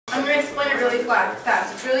I'm going to explain it really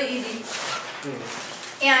fast. It's really easy.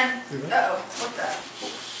 And, what's that?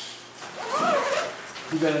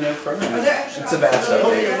 You got a note from me? It's a bad stuff.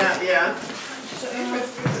 Yeah.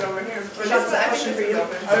 Over here. That's action for you.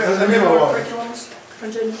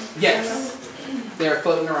 Yes. They're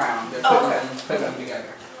floating around. They're putting them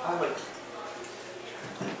together.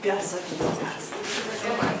 Yes, I can go fast.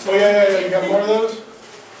 Oh yeah. You got more of those?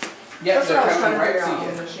 Yes, they're coming right to you.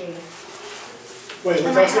 you. Wait,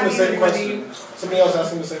 who's asking the same question? Somebody else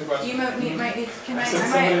asking the same question. You might need, I might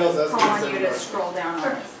else call on you to scroll down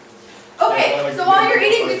on this. Okay, so while you're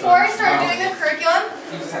eating, before I start doing the curriculum,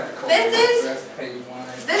 this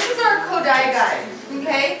is our Kodai guide,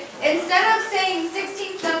 okay? Instead of saying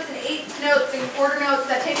 16th notes and 8th notes and quarter notes,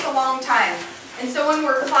 that takes a long time. And so when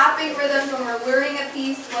we're clapping rhythms, when we're learning a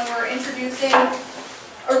piece, when we're introducing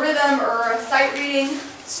a rhythm or a sight reading,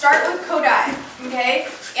 start with Kodai, okay?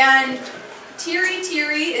 And tiri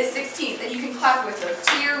tiri is 16th, and you can clap with it.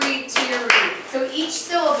 Tiri tiri. So each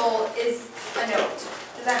syllable is a note.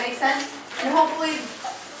 Does that make sense? And hopefully,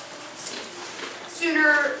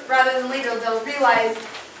 sooner rather than later, they'll realize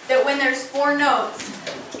that when there's 4 notes,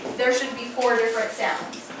 there should be 4 different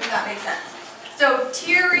sounds. Does that make sense? So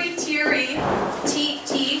tiri tiri, ti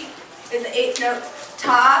ti is the 8th note.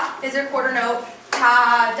 Ta is a quarter note.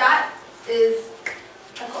 Ta dot is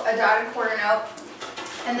a dotted quarter note.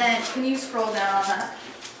 And then, can you scroll down on that?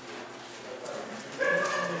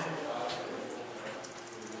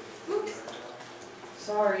 Oops.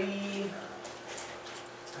 Sorry.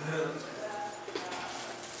 I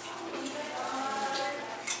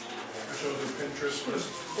showed the Pinterest list.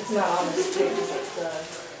 It's not on this page, it's the...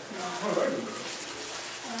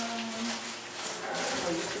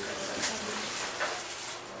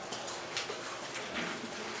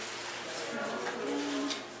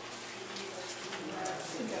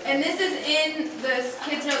 And this is in the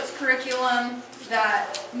Kids Notes curriculum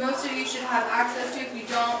that most of you should have access to. If you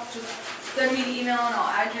don't, just send me the email and I'll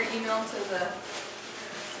add your email to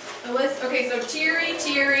the list. Okay, so tiri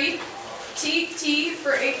tiri, ti ti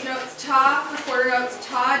for 8th notes, ta for quarter notes,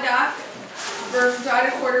 ta dot for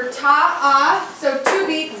dotted quarter, ta ah. So 2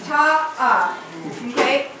 beats, ta ah.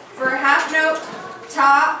 Okay, for a half note,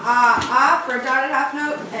 ta ah ah for a dotted half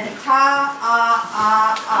note, and ta ah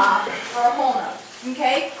ah ah for a whole note.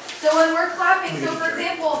 Okay, so when we're clapping, so for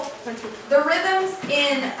example, the rhythms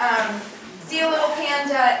in C a little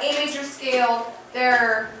panda, A major scale,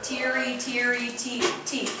 they're tiri tiri ti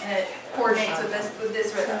ti, and it coordinates with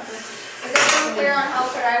this rhythm. Is everyone clear on how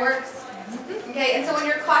Kodai works? Okay, and so when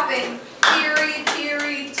you're clapping, tiri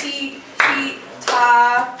tiri ti ti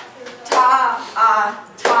ta ta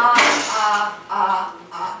ah,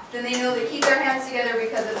 then they know to keep their hands together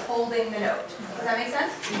because it's holding the note. Does that make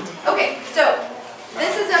sense? Okay, so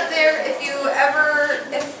this is up there. If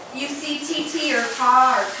you see TT or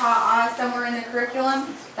ta or ta somewhere in the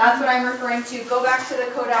curriculum, that's what I'm referring to. Go back to the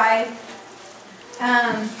Kodai.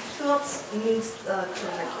 Who else needs the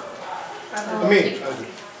curriculum? I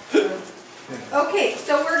do. Okay,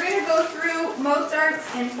 so we're going to go through Mozart's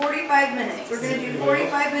in 45 minutes. We're going to do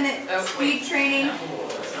 45-minute speed training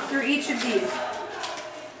through each of these.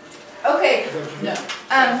 Okay. No.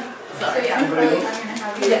 So yeah, I'm going to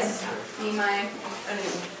have you be my...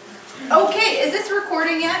 Okay, is this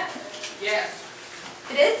recording yet? Yes.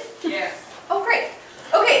 It is? Yes. Oh, great.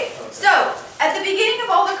 Okay, so at the beginning of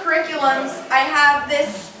all the curriculums, I have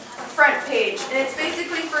this front page, and it's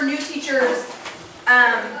basically for new teachers,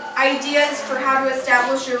 ideas for how to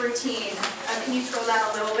establish your routine. Can you scroll down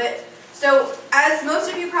a little bit? So, as most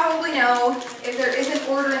of you probably know, if there isn't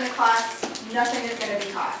order in the class, nothing is going to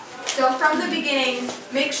be taught. So from the beginning,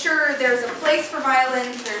 make sure there's a place for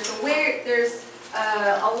violins, there's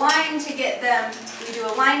a line to get them, we do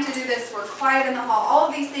a line to do this, we're quiet in the hall, all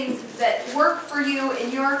of these things that work for you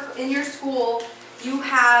in your school. You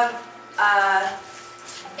have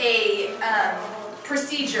a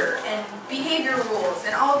procedure and behavior rules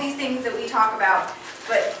and all of these things that we talk about,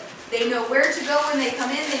 but they know where to go when they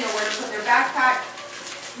come in, they know where to put their backpack.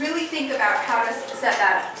 Really think about how to set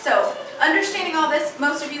that up. So, understanding all this,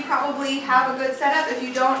 most of you probably have a good setup. If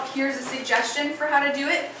you don't, here's a suggestion for how to do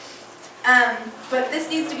it. But this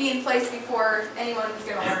needs to be in place before anyone's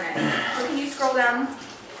going to learn it. So can you scroll down?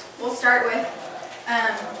 We'll start with,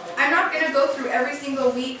 I'm not going to go through every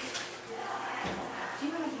single week. Do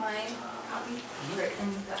you have my copy?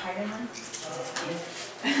 In the hidden one?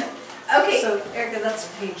 Okay. So, Erica, that's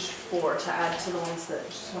page 4 to add to the ones that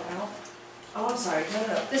just went out. Oh, I'm sorry.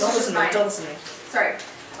 No. This is just mine. Don't listen to me. Sorry.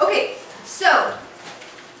 Okay, so,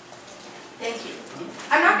 thank you.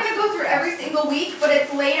 I'm not going to go through every single week, but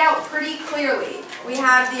it's laid out pretty clearly. We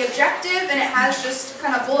have the objective, and it has just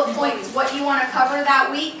kind of bullet points, what you want to cover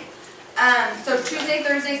that week. So Tuesday,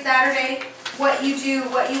 Thursday, Saturday, what you do,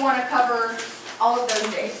 what you want to cover, all of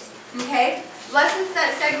those days. Okay? Lesson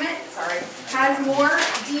set segment, has more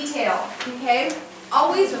detail. Okay?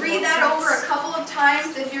 Always read that over a couple of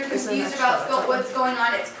times if you're confused about what's going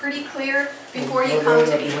on. It's pretty clear before you come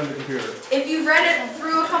to me. If you've read it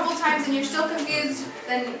through a couple times and you're still confused,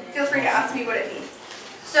 then feel free to ask me what it means.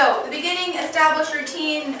 So, the beginning, establish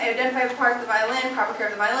routine, identify part of the violin, proper care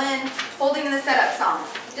of the violin, holding in the setup song.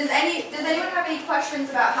 Does anyone have any questions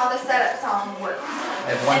about how the setup song works?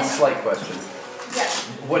 I have one slight question. Yes.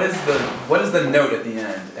 What is the note at the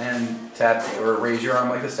end? And tap or raise your arm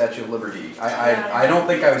like the Statue of Liberty. I don't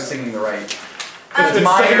think I was singing the right. It's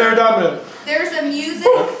secondary dominant. There's a music.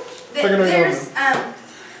 I'm gonna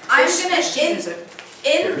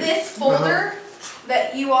in this folder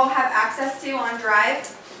that you all have access to on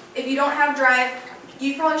Drive. If you don't have Drive,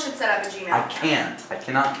 you probably should set up a Gmail. I can't. I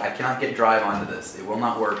cannot get Drive onto this. It will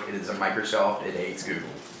not work. It is a Microsoft. It hates Google.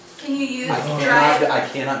 Can you use Drive? I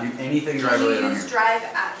cannot do anything Drive related on here. Can you use Drive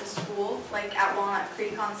at the school, like at Walnut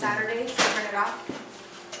Creek on Saturdays, to turn it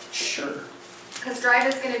off? Sure. Because Drive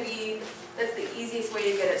is going to be, that's the easiest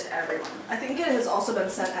way to get it to everyone. I think it has also been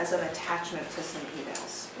sent as an attachment to some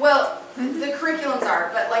emails. Well, the curriculums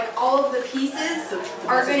are, but like all of the pieces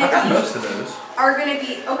are going to I've got be, most of those. are going to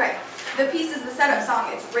be, okay, the pieces, the setup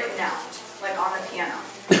song, it's written out, like on the piano,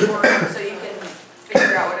 so you can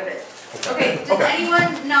figure out what it is. Okay, does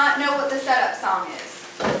anyone not know what the setup song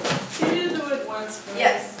is? Can you do it once?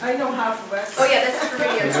 Yes. I know half of it. Oh yeah, this is for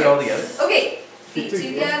video Is it all too. together? Okay, feet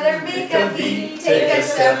together, make a beat, take a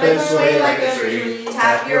step and sway like a tree.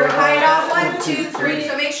 Tap your high dot, 1, 2, 3.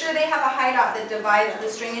 So make sure they have a high dot that divides the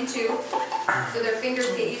string in two. So their fingers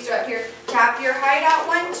get used to it up here. Tap your high dot,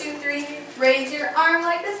 1, 2, 3. Raise your arm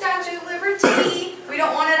like the Statue of Liberty. We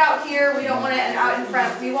don't want it out here. We don't want it out in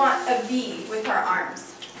front. We want a V with our arms.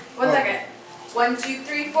 1 second. 1, 2,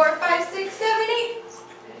 3, 4, 5, 6, 7, 8.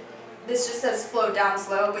 This just says float down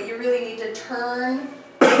slow, but you really need to turn.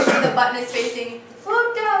 Make sure the button is facing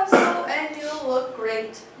float down slow and you'll look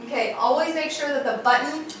great. Okay, always make sure that the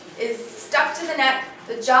button is stuck to the neck,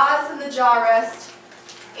 the jaw is in the jaw rest,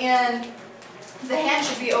 and the hand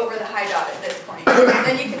should be over the high dot at this point. And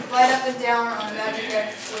then you can slide up and down on the Magic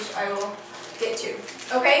X, which I will get to.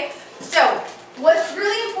 Okay, so what's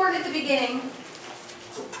really important at the beginning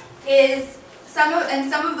is some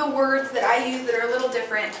of the words that I use that are a little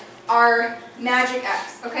different are Magic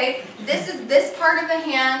X, okay? This is this part of the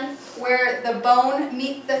hand where the bone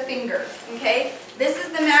meets the finger, okay? This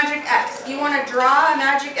is the Magic X. You want to draw a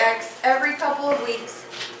Magic X every couple of weeks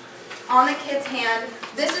on the kid's hand.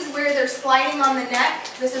 This is where they're sliding on the neck.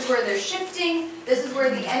 This is where they're shifting. This is where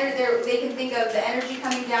they can think of the energy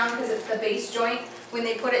coming down because it's the base joint when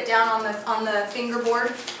they put it down on the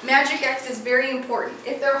fingerboard. Magic X is very important.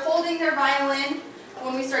 If they're holding their violin,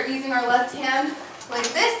 when we start using our left hand like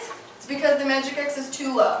this, it's because the Magic X is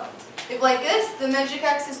too low. If like this, the Magic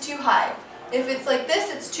X is too high. If it's like this,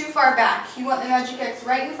 it's too far back. You want the Magic X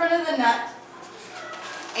right in front of the nut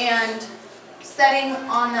and setting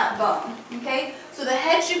on that bone, okay? So the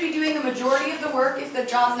head should be doing the majority of the work if the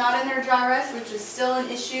jaw's not in their jaw rest, which is still an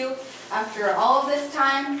issue after all of this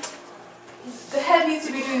time. The head needs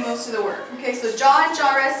to be doing most of the work. Okay, so jaw and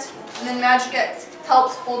jaw rest, and then Magic X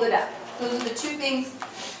helps hold it up. Those are the two things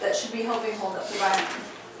that should be helping hold up the violin.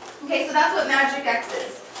 Okay, so that's what Magic X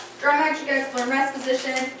is. Draw Magic X, learn rest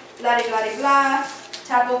position, blah de blah de blah,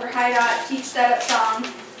 tap over high dot, teach setup song.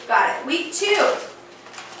 Got it. Week 2,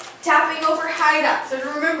 tapping over high dot. So to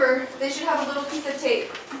remember, they should have a little piece of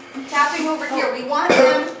tape. Tapping over here. We want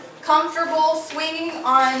them comfortable swinging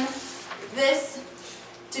on this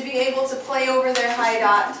to be able to play over their high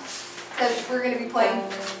dot, because we're going to be playing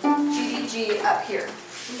GDG up here.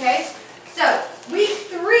 Okay? So, week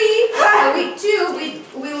 3, or week 2,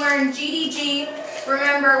 we learn GDG.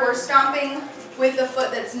 Remember, we're stomping with the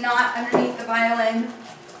foot that's not underneath the violin.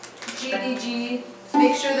 GDG.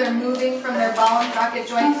 Make sure they're moving from their ball and socket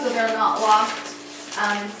joints so they're not locked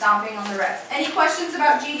and stomping on the rest. Any questions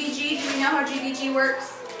about GDG? Do you know how GDG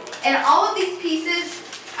works? And all of these pieces,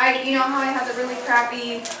 you know how I have the really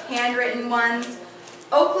crappy handwritten ones?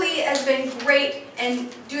 Oakley has been great in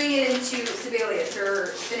doing it into Sibelius or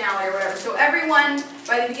Finale or whatever. So everyone,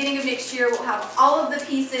 by the beginning of next year, will have all of the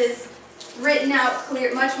pieces written out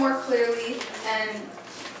much more clearly and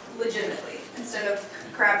legitimately, instead of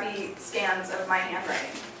crappy scans of my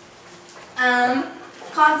handwriting.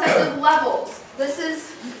 Concept of levels.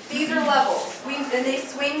 These are levels. And they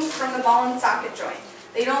swing from the ball and socket joint.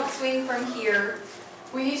 They don't swing from here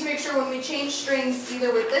we need to make sure when we change strings,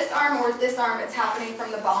 either with this arm or with this arm, it's happening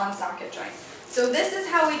from the ball and socket joint. So this is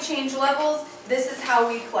how we change levels, this is how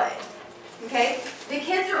we play. Okay? The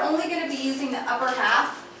kids are only going to be using the upper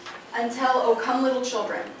half until "O Come Little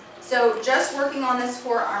Children." So just working on this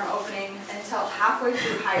forearm opening until halfway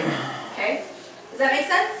through hiding. Okay? Does that make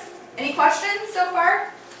sense? Any questions so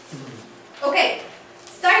far? Okay.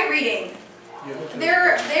 Sight reading.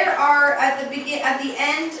 There are at the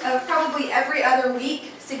end of probably every other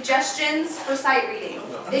week suggestions for sight reading.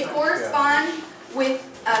 They correspond with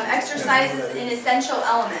exercises in essential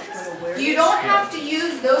elements. You don't have to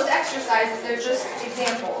use those exercises, they're just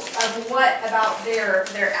examples of what about they're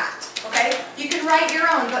at. Okay? You can write your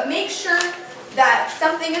own, but make sure that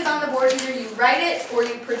something is on the board, either you write it or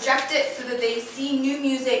you project it so that they see new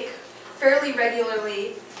music fairly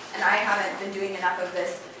regularly, and I haven't been doing enough of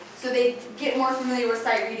this, so they get more familiar with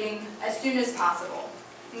sight reading as soon as possible.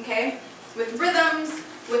 Okay? With rhythms,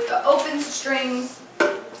 with the open strings,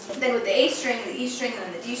 then with the A string, the E string, and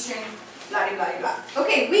then the D string, blah, blah, blah, blah.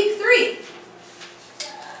 Okay, week 3.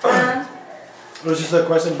 It was just a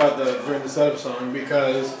question about during the setup song,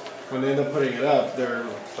 because when they end up putting it up, they're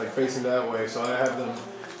like facing that way. So I have them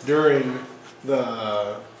during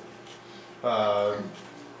the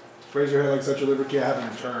raise your hand like such a liberty. I have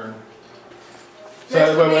them turn.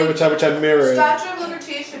 So which I mirror. Statue of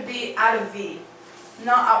Liberty should be out of V,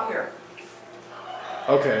 not out here.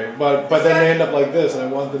 Okay, but then they end up like this, and I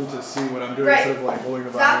want them to see what I'm doing instead of like holding the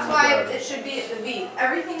violin. That's why it should be at the V.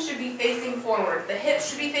 Everything should be facing forward. The hips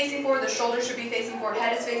should be facing forward, the shoulders should be facing forward,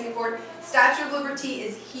 head is facing forward. Statue of Liberty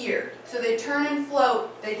is here. So they turn and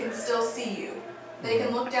float, they can still see you. They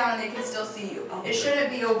can look down and they can still see you. It shouldn't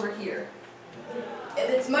be over here.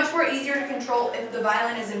 It's much more easier to control if the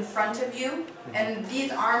violin is in front of you and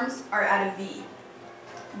these arms are at a V.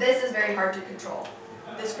 This is very hard to control.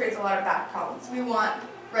 This creates a lot of back problems. We want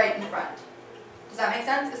right in front. Does that make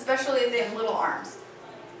sense? Especially if they have little arms.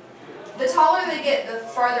 The taller they get, the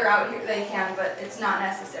farther out here they can, but it's not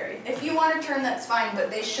necessary. If you want to turn, that's fine,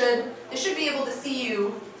 but they should be able to see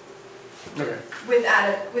you with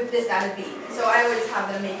this at a V. So I always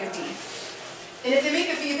have them make a V. And if they make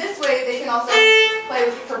a V this way, they can also play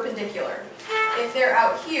with perpendicular. If they're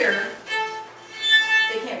out here,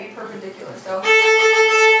 they can't be perpendicular. So,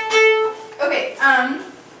 okay,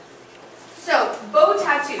 so bow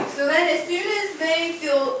tattoo. So then as soon as they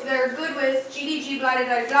feel they're good with GDG, blah, blah,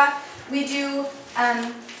 blah, blah,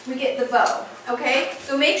 we get the bow, okay?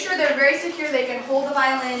 So make sure they're very secure. They can hold the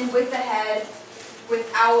violin with the head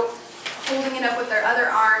without holding it up with their other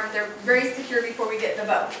arm. They're very secure before we get the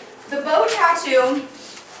bow. The bow tattoo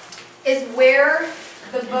is where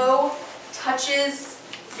the bow touches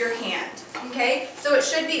your hand, okay? So it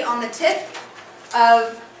should be on the tip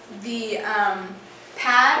of the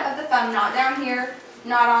pad of the thumb, not down here,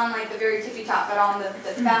 not on like the very tippy top, but on the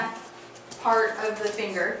fat part of the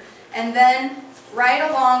finger. And then right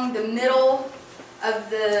along the middle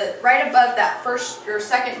of right above that first or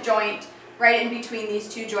second joint, right in between these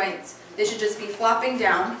two joints, they should just be flopping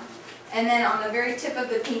down. And then on the very tip of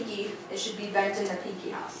the pinky, it should be bent in the pinky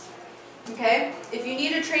house. Okay? If you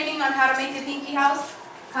need a training on how to make a pinky house,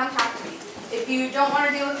 come talk to me. If you don't want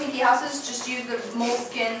to deal with pinky houses, just use the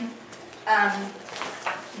moleskin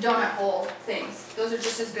donut hole things. Those are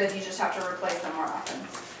just as good, you just have to replace them more often.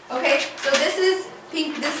 Okay, so this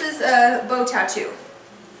is a bow tattoo.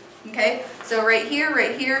 Okay, so right here,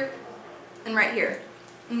 and right here.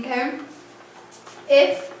 Okay?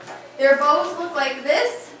 If their bows look like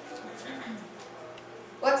this,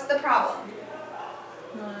 what's the problem?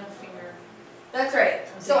 Not a finger. That's right.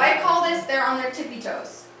 So I call this, they're on their tippy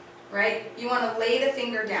toes, right? You want to lay the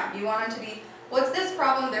finger down. You want them to be, what's this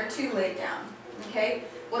problem? They're too laid down, okay?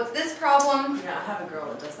 What's this problem? Yeah, I have a girl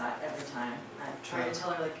that does that every time. I try to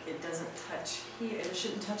tell her, like, it doesn't touch here, it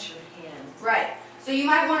shouldn't touch your hand. Right. So you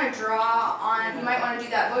might want to draw on, you might want to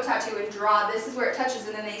do that bow tattoo and draw, this is where it touches,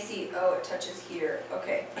 and then they see, oh, it touches here,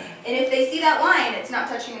 okay. And if they see that line, it's not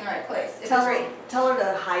touching in the right place. If Tell it's her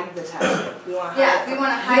to hide the tattoo. We want to hide Yeah, it we from-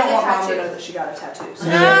 want to We hide don't the want mom to tattoo. know that she got a tattoo. So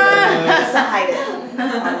Ah! just to hide it.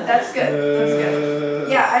 That's good. That's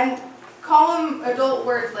good. Yeah, and call them adult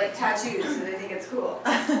words like tattoos so they think it's cool.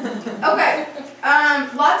 Okay,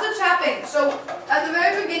 lots of tapping. So at the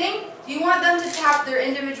very beginning, you want them to tap their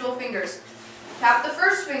individual fingers. Tap the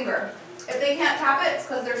first finger. If they can't tap it, it's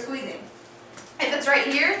because they're squeezing. If it's right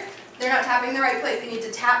here, they're not tapping the right place. They need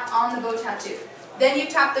to tap on the bow tattoo. Then you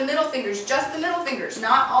tap the middle fingers, just the middle fingers,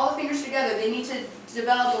 not all the fingers together. They need to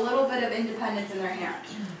develop a little bit of independence in their hand.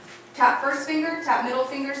 Tap first finger, tap middle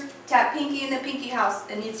fingers, tap pinky in the pinky house.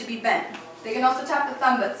 It needs to be bent. They can also tap the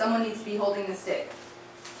thumb, but someone needs to be holding the stick.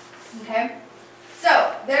 Okay? So,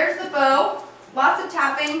 there's the bow, lots of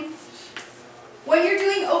tapping. When you're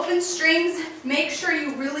doing open strings, make sure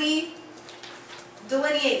you really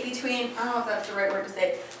delineate between, I don't know if that's the right word to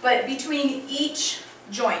say, but between each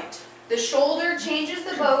joint. The shoulder changes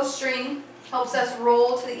the bow string, helps us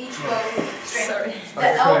roll to each bow string. Sorry.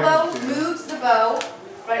 The elbow moves the bow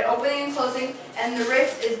by opening and closing, and the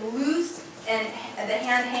wrist is loose and the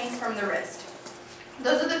hand hangs from the wrist.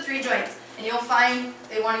 Those are the 3 joints, and you'll find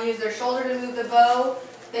they want to use their shoulder to move the bow.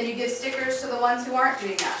 Then you give stickers to the ones who aren't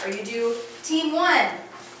doing that. Or you do team 1,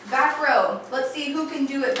 back row. Let's see who can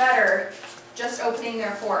do it better just opening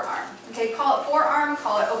their forearm. Okay, call it forearm,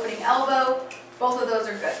 call it opening elbow. Both of those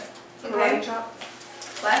are good. Okay? Karate chop.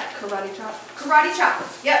 What? Karate chop. Karate chop.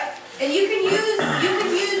 Yep. And you can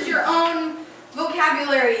use your own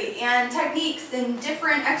vocabulary and techniques and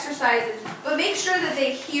different exercises, but make sure that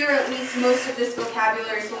they hear at least most of this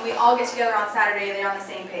vocabulary so when we all get together on Saturday they're on the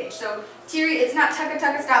same page. So teary, it's not tucka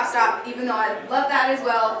tucka stop stop, even though I love that as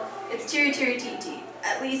well. It's teary teary tee tee.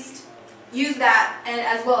 At least use that, and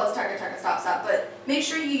as well as tucka tucka stop stop, but make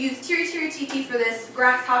sure you use teary teary tee tee for this,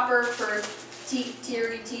 grasshopper for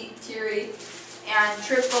teary teary, and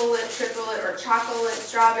triplet or chocolate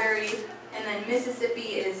strawberry, and then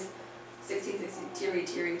Mississippi is 60, teary,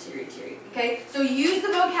 teary, teary, teary. Okay? So use the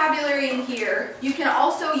vocabulary in here. You can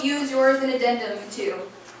also use yours in addendum too,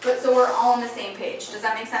 but so we're all on the same page. Does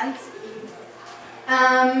that make sense?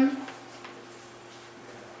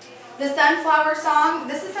 The sunflower song,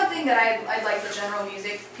 this is something that I'd like the general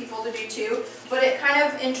music people to do too, but it kind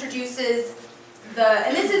of introduces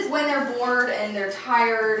and this is when they're bored and they're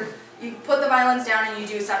tired. You put the violins down and you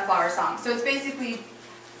do sunflower song. So it's basically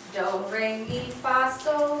do, re, mi, fa,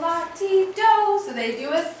 sol, la, ti, do. So they do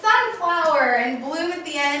a sunflower and bloom at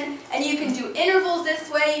the end. And you can do intervals this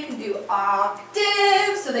way. You can do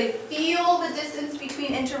octaves. So they feel the distance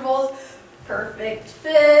between intervals. Perfect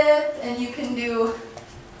fifth. And you can do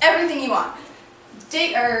everything you want.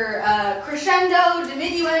 Crescendo,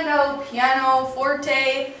 diminuendo, piano,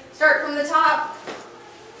 forte. Start from the top.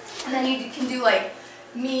 And then you can do like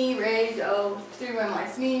mi, re, do, 3 1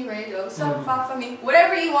 lines, mi, re, do, so, fa, fa, mi.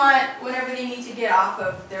 Whatever you want, whenever they need to get off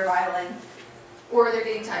of their violin or they're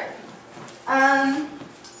getting tired.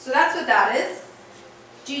 So that's what that is.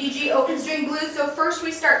 GDG, open string blues. So first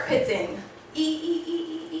we start pitzing. E, E, E,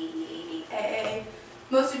 E, E, E, E, A.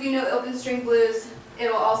 Most of you know open string blues.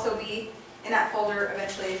 It'll also be in that folder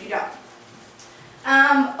eventually if you don't.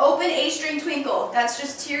 Open A string twinkle. That's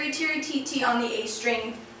just teary, teary, tee, tee on the A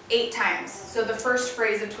string 8 times. So the first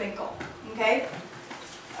phrase of twinkle. Okay?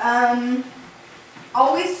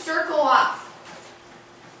 Always circle off.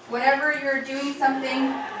 Whenever you're doing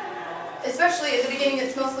something, especially at the beginning,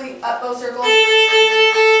 it's mostly up bow circles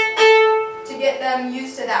to get them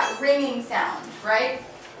used to that ringing sound, right?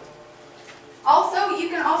 Also, you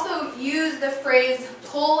can also use the phrase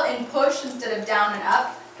pull and push instead of down and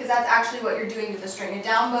up, because that's actually what you're doing to the string. A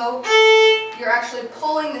down bow, you're actually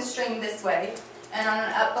pulling the string this way, and on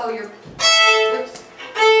an up bow, you're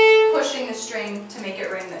pushing the string to make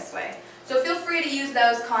it ring this way. So feel free to use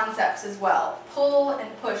those concepts as well. Pull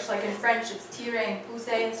and push, like in French, it's tirer and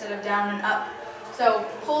pousser instead of down and up. So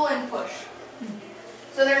pull and push.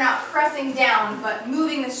 So they're not pressing down, but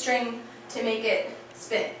moving the string to make it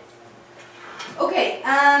spin. Okay,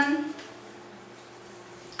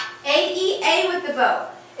 A-E-A with the bow.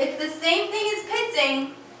 It's the same thing as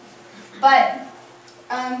pitzing, but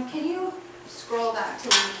can you scroll back to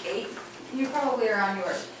week 8? You probably are on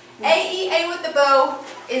yours. A-E-A with the bow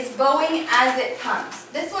is bowing as it comes.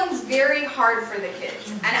 This one's very hard for the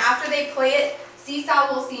kids, and after they play it,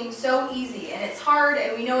 seesaw will seem so easy, and it's hard,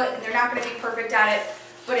 and we know it, and they're not going to be perfect at it,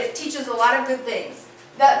 but it teaches a lot of good things.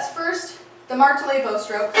 That's first the martelé bow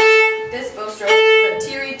stroke, this bow stroke, the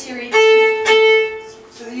teary, teary, teary.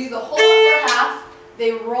 So they use the whole upper half.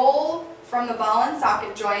 They roll from the ball and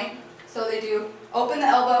socket joint. So they do open the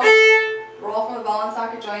elbow, roll from the ball and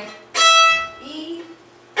socket joint, E,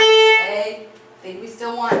 A. We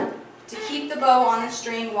still want to keep the bow on the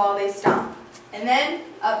string while they stomp. And then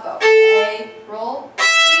up bow. A, roll,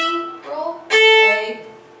 E, roll, A,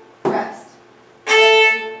 rest. A,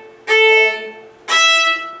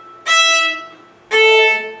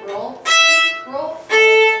 A, roll, roll.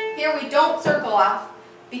 Here we don't circle off,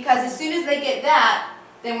 because as soon as they get that,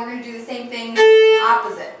 then we're going to do the same thing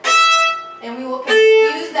opposite. And we will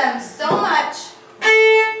confuse them so much,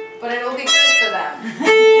 but it will be good for them.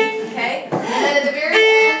 Okay? And then at the very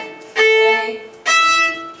end, A,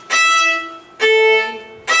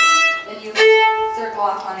 and you circle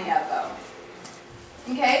off on the elbow.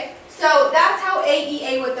 Okay? So that's how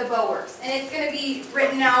A-E-A with the bow works. And it's going to be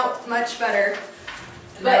written out much better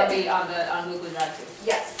And that'll be on Google Drive too.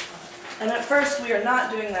 Yes. And at first, we are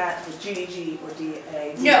not doing that with GDG or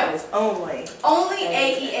DA. No. It is only. Only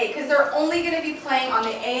AEA, because they're only going to be playing on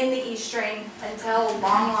the A and the E string until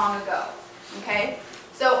long, long ago. Okay?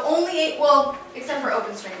 So only well, except for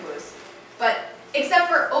open string blues. But except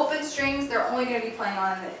for open strings, they're only going to be playing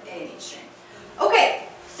on the A and E string. Okay,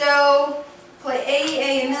 so play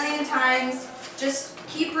AEA a million times. Just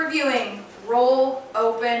keep reviewing. Roll,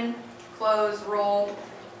 open, close, roll.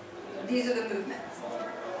 These are the movements.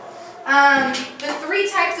 The 3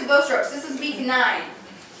 types of bow strokes. This is week 9.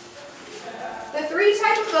 The 3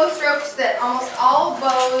 types of bow strokes that almost all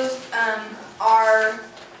bows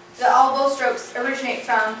all bow strokes originate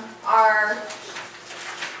from are.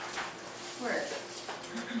 Where is it?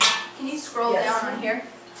 Can you scroll down on here?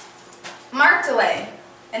 Martelé,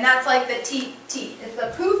 and that's like the T. It's a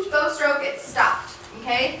poofed bow stroke. It's stopped.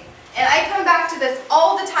 Okay. And I come back to this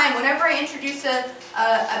all the time whenever I introduce a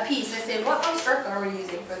piece. I say, what bow stroke are we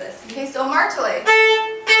using for this? Okay, so martelé.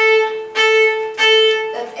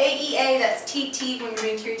 That's AEA, that's TT when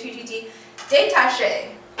you're doing tier 2 TT.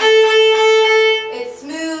 Détaché. It's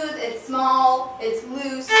smooth, it's small, it's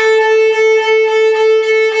loose.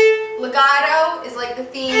 Legato is like the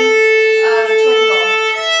theme of Twinkle.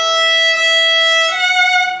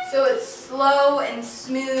 So it's slow and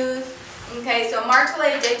smooth. Okay, so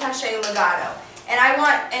martelé, détaché, legato.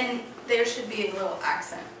 And there should be a little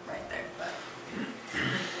accent right there, but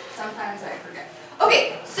sometimes I forget.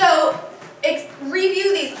 Okay, so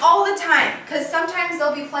review these all the time, because sometimes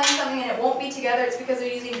they'll be playing something and it won't be together. It's because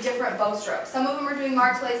they're using different bow strokes. Some of them are doing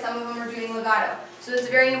martelé, some of them are doing legato. So it's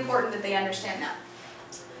very important that they understand that.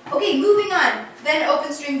 Okay, moving on. Then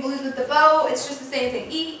open string blues with the bow. It's just the same thing.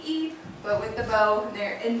 E, but with the bow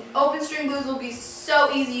there. And open string blues will be so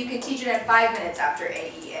easy. You can teach it in 5 minutes after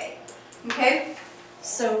AEA. Okay?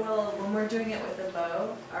 So when we're doing it with a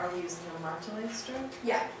bow, are we using a martelé stroke?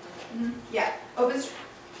 Yeah. Yeah. Open string.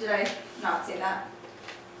 Did I not say that?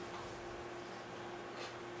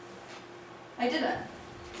 I didn't.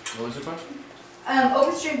 What was your question?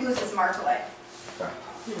 Open string blues is martelé. Okay.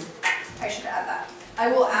 I should add that.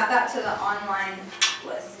 I will add that to the online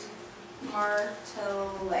list.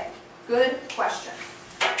 Martelé. Good question.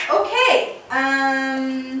 Okay.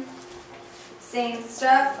 Same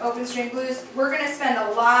stuff. Open string blues. We're going to spend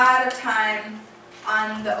a lot of time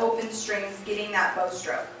on the open strings getting that bow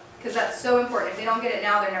stroke, because that's so important. If they don't get it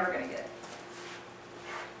now, they're never going to get it.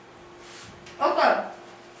 Okay.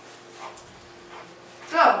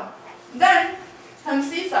 So, then comes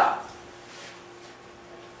seesaw.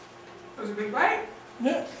 That was a big bite.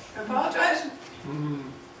 Yeah. I apologize.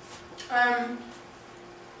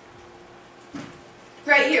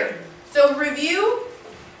 Right here. So review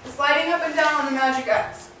sliding up and down on the magic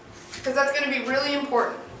X, because that's going to be really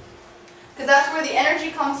important. Because that's where the energy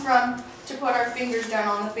comes from to put our fingers down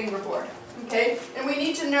on the fingerboard. Okay? And we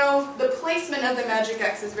need to know the placement of the magic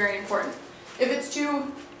X is very important. If it's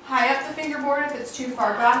too high up the fingerboard, if it's too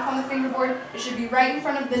far back on the fingerboard, it should be right in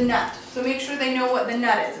front of the nut. So make sure they know what the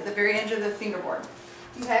nut is at the very edge of the fingerboard.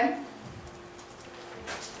 Okay?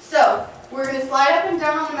 So, we're going to slide up and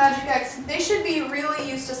down on the magic X. They should be really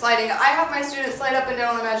used to sliding. I have my students slide up and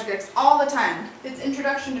down on the magic X all the time. It's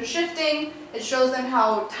introduction to shifting. It shows them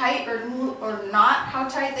how tight or not how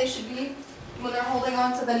tight they should be when they're holding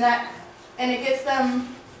onto the neck. And it gets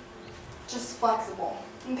them just flexible.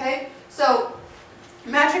 Okay? So,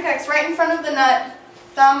 magic X right in front of the nut,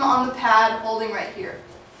 thumb on the pad, holding right here.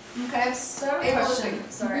 Okay? So I have a question.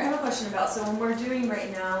 Sorry, I have a question about, so when we're doing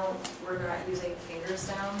right now, we're not using fingers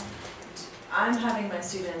down. I'm having my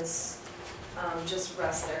students just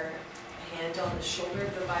rest their hand on the shoulder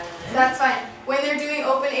of the violin. That's fine. When they're doing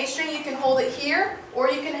open A string, you can hold it here,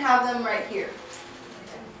 or you can have them right here.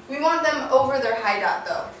 We want them over their high dot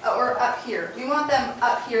though, or up here. We want them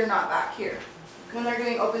up here, not back here, when they're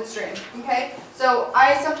doing open string, okay? So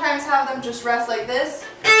I sometimes have them just rest like this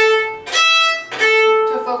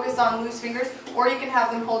to focus on loose fingers, or you can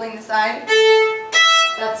have them holding the side.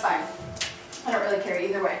 That's fine. I don't really care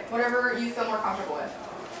either way, whatever you feel more comfortable with.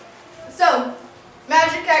 So,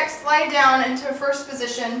 magic X, slide down into first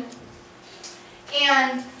position,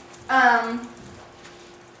 and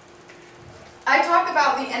I talk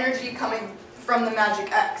about the energy coming from the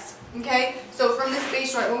magic X, okay? So from this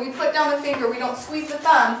bass joint, when we put down the finger, we don't squeeze the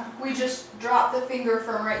thumb, we just drop the finger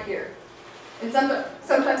from right here. And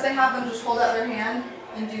sometimes they have them just hold out their hand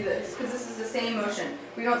and do this, because this is the same motion.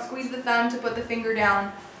 We don't squeeze the thumb to put the finger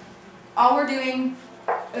down. All we're doing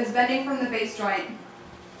is bending from the bass joint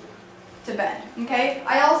to bend, okay?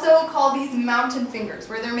 I also call these mountain fingers,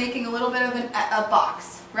 where they're making a little bit of a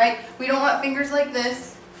box, right? We don't want fingers like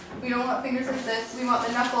this. We don't want fingers like this. We want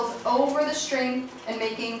the knuckles over the string and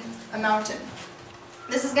making a mountain.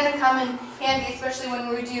 This is going to come in handy, especially when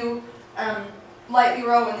we do light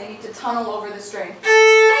bureau and they need to tunnel over the string.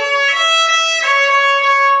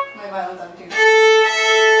 My violin's on too.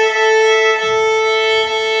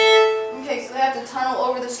 Okay, so they have to tunnel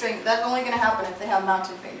over the string. That's only going to happen if they have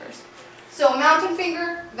mountain fingers. So mountain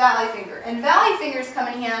finger, valley finger. And valley fingers come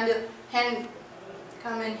in handy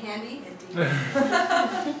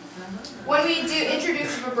when we do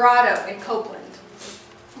introduce vibrato in Copeland.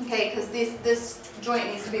 Okay, because this joint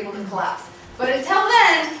needs to be able to collapse. But until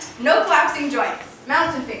then, no collapsing joints.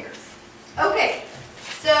 Mountain fingers. Okay,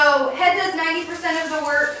 so head does 90% of the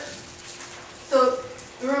work. So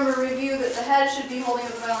remember, review that the head should be holding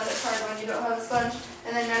the violin. It's hard when you don't have a sponge.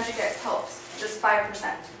 And then Magic X helps, just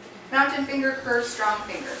 5%. Mountain finger, curved, strong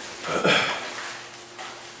finger.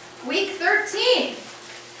 Week 13.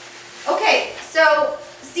 Okay, so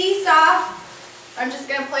seesaw. I'm just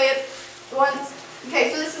going to play it once. Okay,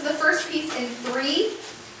 so this is the first piece in 3.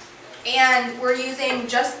 And we're using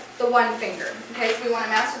just the one finger. Okay, so we want to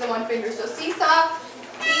master the one finger. So seesaw,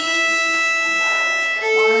 E,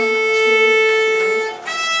 1, 2, 3, 2.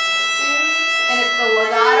 And it's the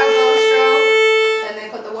legato bow stroke. Then they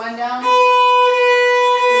put the 1 down. 3,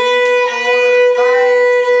 4,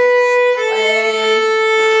 5, 6, play.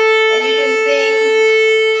 And you can sing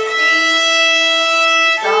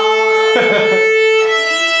seesaw.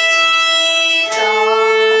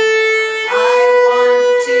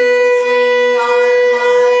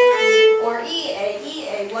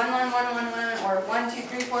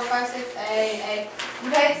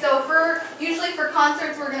 Usually for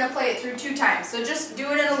concerts we're going to play it through 2 times. So just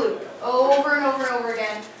do it in a loop over and over and over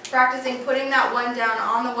again, practicing putting that 1 down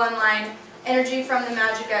on the 1 line, energy from the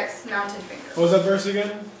Magic X mountain finger. What was that verse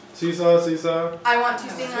again? Seesaw, seesaw? I want to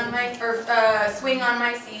sing on my, or swing on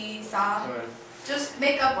my seesaw. Right. Just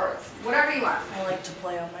make up words, whatever you want. I like to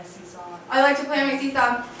play on my seesaw. I like to play on my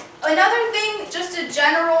seesaw. Another thing, just a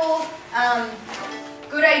general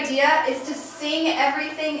good idea is to sing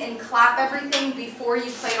everything and clap everything before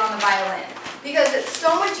you play it on the violin. Because it's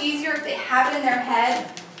so much easier if they have it in their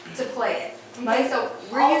head to play it. Okay, so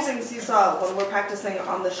We're using seesaw when we're practicing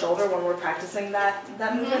on the shoulder, when we're practicing that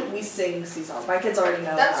movement, we sing seesaw. My kids already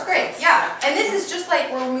know that's that, great, so. yeah. And this is just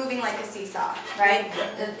like we're moving like a seesaw, right?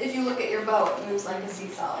 If you look at your bow, it moves like a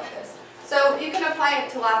seesaw like this. So you can apply it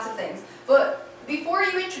to lots of things. But before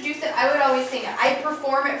you introduce it, I would always sing it. I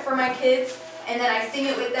perform it for my kids, and then I sing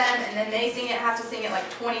it with them, and then they sing it, have to sing it like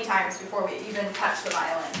 20 times before we even touch the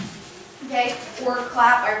violin. Okay? Or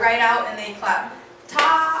clap, I write out and they clap.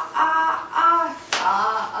 Ta, ah,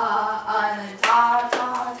 and then ta,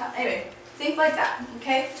 ta, ta. Anyway, things like that,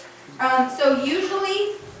 okay? So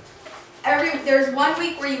usually, there's 1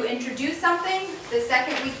 week where you introduce something, the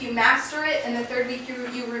 2nd week you master it, and the 3rd week you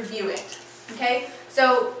review it, okay?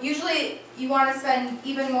 So usually you want to spend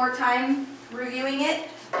even more time reviewing it,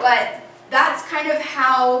 but that's kind of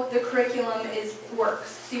how the curriculum works.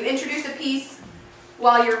 So you introduce a piece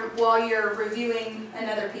while you're reviewing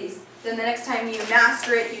another piece. Then the next time you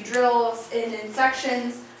master it, you drill in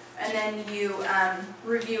sections, and then you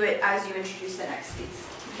review it as you introduce the next piece.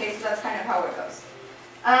 Okay, so that's kind of how it goes.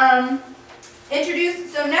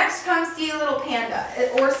 So next comes See a Little Panda,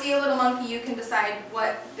 or See a Little Monkey. You can decide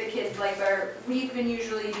what the kids like better. We've been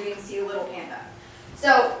usually doing See a Little Panda.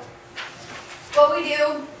 So what we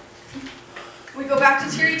do, we go back to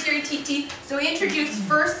Tiri Tiri Teet Teet. So we introduce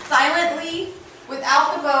first silently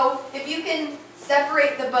without the bow. If you can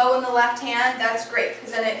separate the bow in the left hand, that's great,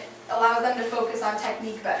 because then it allows them to focus on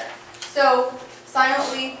technique better. So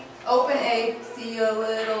silently, open A, see a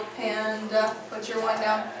little panda, put your 1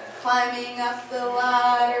 down, climbing up the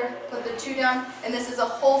ladder, put the 2 down, and this is a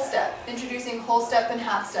whole step, introducing whole step and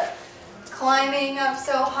half step. Climbing up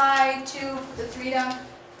so high, 2, put the 3 down,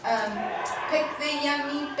 pick the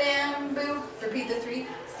yummy bamboo, repeat the 3,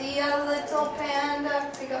 see a little panda,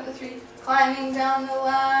 pick up the 3, climbing down the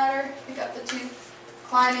ladder, pick up the 2,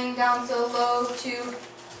 climbing down so low, 2,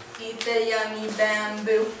 eat the yummy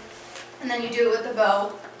bamboo, and then you do it with the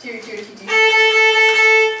bow, Tiri Tiri Tiri.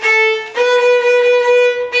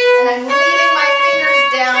 And I'm leaving my fingers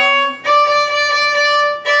down,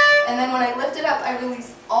 and then when I lift it up, I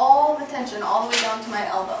release all the tension all the way down to my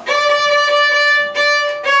elbow.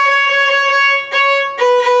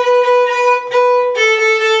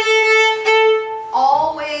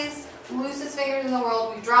 Always loosest fingers in the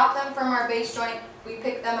world. We drop them from our bass joint, we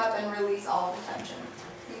pick them up and release all the tension.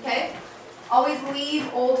 Okay? Always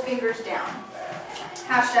leave old fingers down.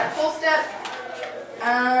 Half step, full step.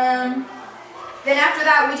 Then after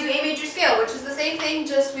that we do A major scale, which is the same thing,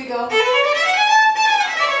 just we go.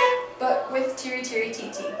 with tiri tiri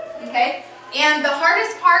titi, okay? And the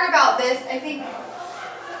hardest part about this, I think,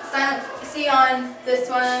 silent, see on this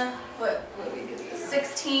one, what do we do,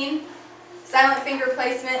 16, silent finger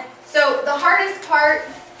placement. So the hardest part,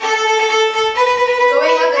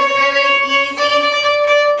 going up is very easy,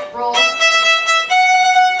 roll.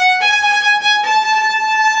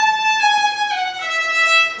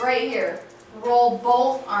 Right here, roll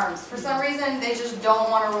both arms. For some reason, they just don't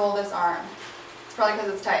want to roll this arm. It's probably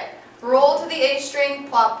because it's tight. Roll to the A string,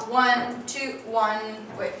 plop 1, 2, 1,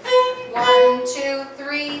 2,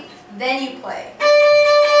 3, then you play.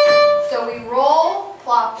 So we roll,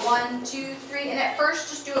 plop 1, 2, 3, and at first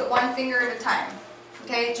just do it one finger at a time.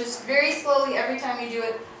 Okay, just very slowly every time you do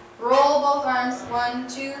it. Roll both arms, 1,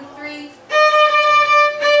 2, 3,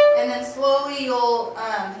 and then slowly you'll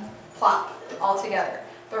plop all together.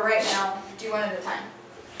 But right now, do one at a time.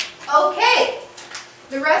 Okay,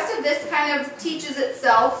 the rest of this kind of teaches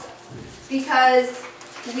itself because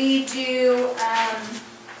we do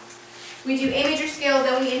A major scale,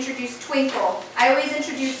 then we introduce twinkle. I always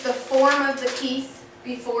introduce the form of the piece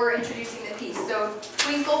before introducing the piece. So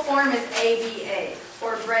twinkle form is ABA,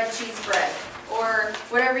 or bread, cheese, bread, or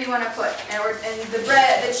whatever you want to put. And the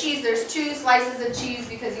bread, the cheese, there's 2 slices of cheese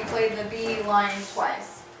because you played the B line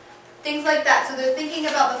twice. Things like that. So they're thinking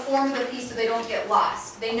about the form of the piece so they don't get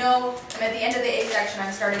lost. They know I'm at the end of the A section,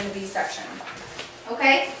 I'm starting the B section.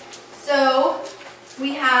 Okay? So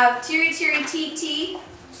we have tiri tiri titi.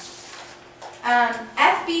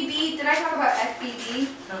 FBB, did I talk about FBB?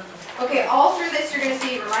 Okay, all through this you're going to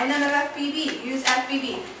see, remind them of FBB. Use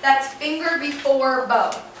FBB. That's finger before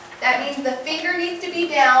bow. That means the finger needs to be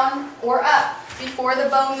down or up before the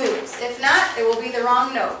bow moves. If not, it will be the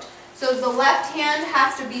wrong note. So the left hand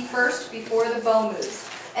has to be first before the bow moves.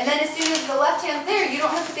 And then as soon as the left hand's there, you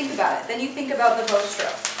don't have to think about it. Then you think about the bow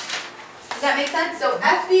stroke. Does that make sense? So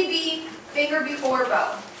FBB, finger before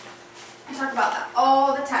bow. I talk about that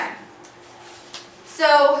all the time.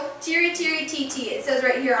 So tiri tiri titi, it says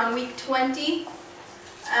right here on week 20.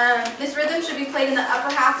 This rhythm should be played in the upper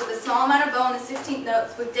half with a small amount of bow on the 16th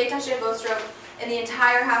notes with détaché bow stroke and the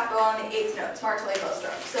entire half bow on the 8th notes, martelé bow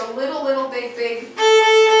stroke. So little, big, détaché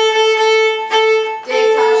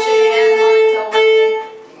and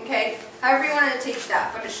martelé. Okay, however you want to teach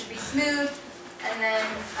that, but it should be smooth and then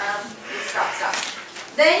stop.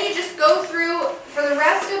 Then you just go through, for the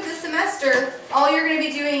rest of the semester, all you're going to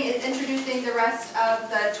be doing is introducing the rest of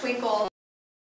the twinkle